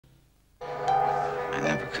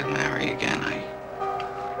could marry again.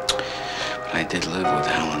 But I did live with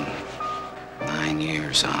Helen 9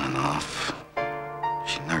 years on and off.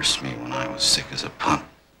 She nursed me when I was sick as a pup.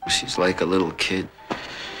 She's like a little kid.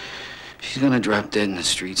 She's gonna drop dead in the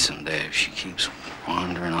street someday if she keeps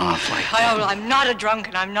wandering off like that. Well, I'm not a drunk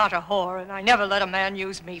and I'm not a whore, and I never let a man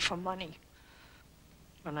use me for money.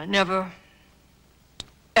 And I never,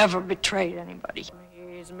 ever betrayed anybody.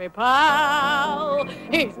 He's me pal,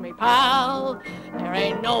 he's me pal. There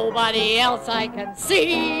ain't nobody else I can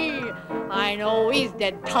see. I know he's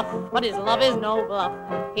dead tough, but his love is no bluff.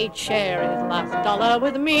 He'd share his last dollar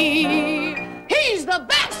with me. He's the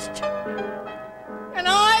best, and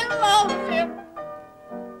I love him.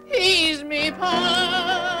 He's me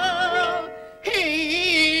pal,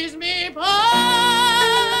 he's me pal.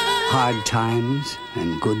 Hard times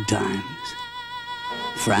and good times.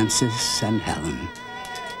 Francis and Helen.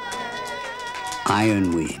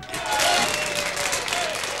 Ironweed.